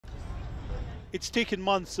It's taken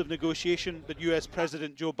months of negotiation, but US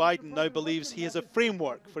President Joe Biden now believes he has a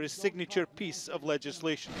framework for his signature piece of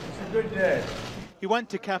legislation. It's a good day. He went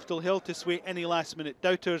to Capitol Hill to sway any last-minute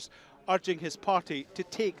doubters, urging his party to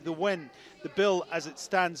take the win. The bill, as it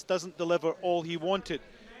stands, doesn't deliver all he wanted.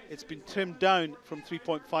 It's been trimmed down from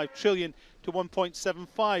 $3.5 trillion to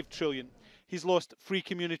 $1.75 trillion. He's lost free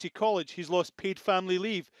community college. He's lost paid family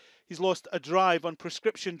leave. He's lost a drive on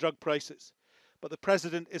prescription drug prices. But the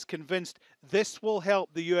president is convinced this will help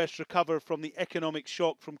the US recover from the economic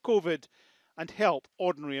shock from COVID and help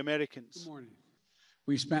ordinary Americans. Good morning.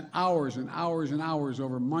 We spent hours and hours and hours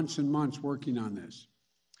over months and months working on this.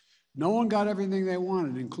 No one got everything they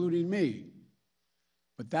wanted, including me.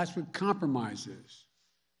 But that's what compromise is.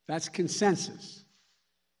 That's consensus.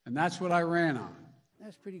 And that's what I ran on.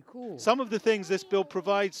 That's pretty cool. Some of the things this bill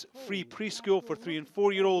provides: free preschool for 3- and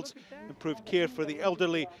 4-year-olds, improved care for the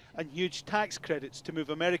elderly, and huge tax credits to move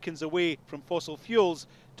Americans away from fossil fuels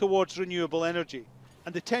towards renewable energy.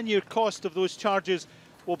 And the 10-year cost of those charges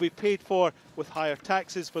will be paid for with higher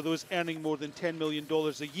taxes for those earning more than $10 million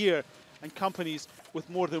a year and companies with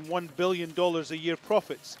more than $1 billion a year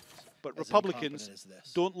profits. But Republicans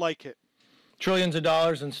don't like it. Trillions of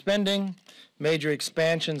dollars in spending, major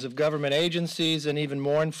expansions of government agencies, and even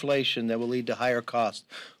more inflation that will lead to higher costs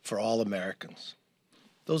for all Americans.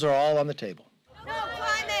 Those are all on the table. No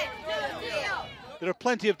climate, no deal. There are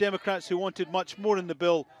plenty of Democrats who wanted much more in the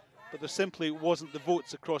bill, but there simply wasn't the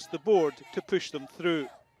votes across the board to push them through.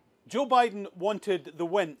 Joe Biden wanted the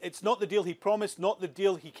win. It's not the deal he promised, not the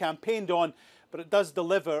deal he campaigned on, but it does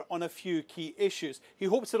deliver on a few key issues. He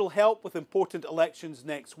hopes it'll help with important elections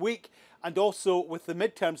next week and also with the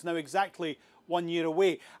midterms now exactly 1 year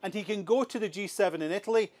away. And he can go to the G7 in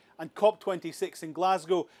Italy and COP26 in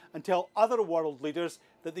Glasgow and tell other world leaders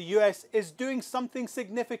that the US is doing something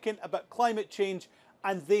significant about climate change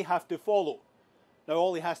and they have to follow. Now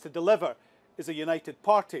all he has to deliver is a united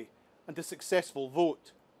party and a successful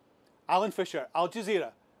vote. Alan Fisher, Al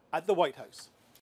Jazeera, at the White House.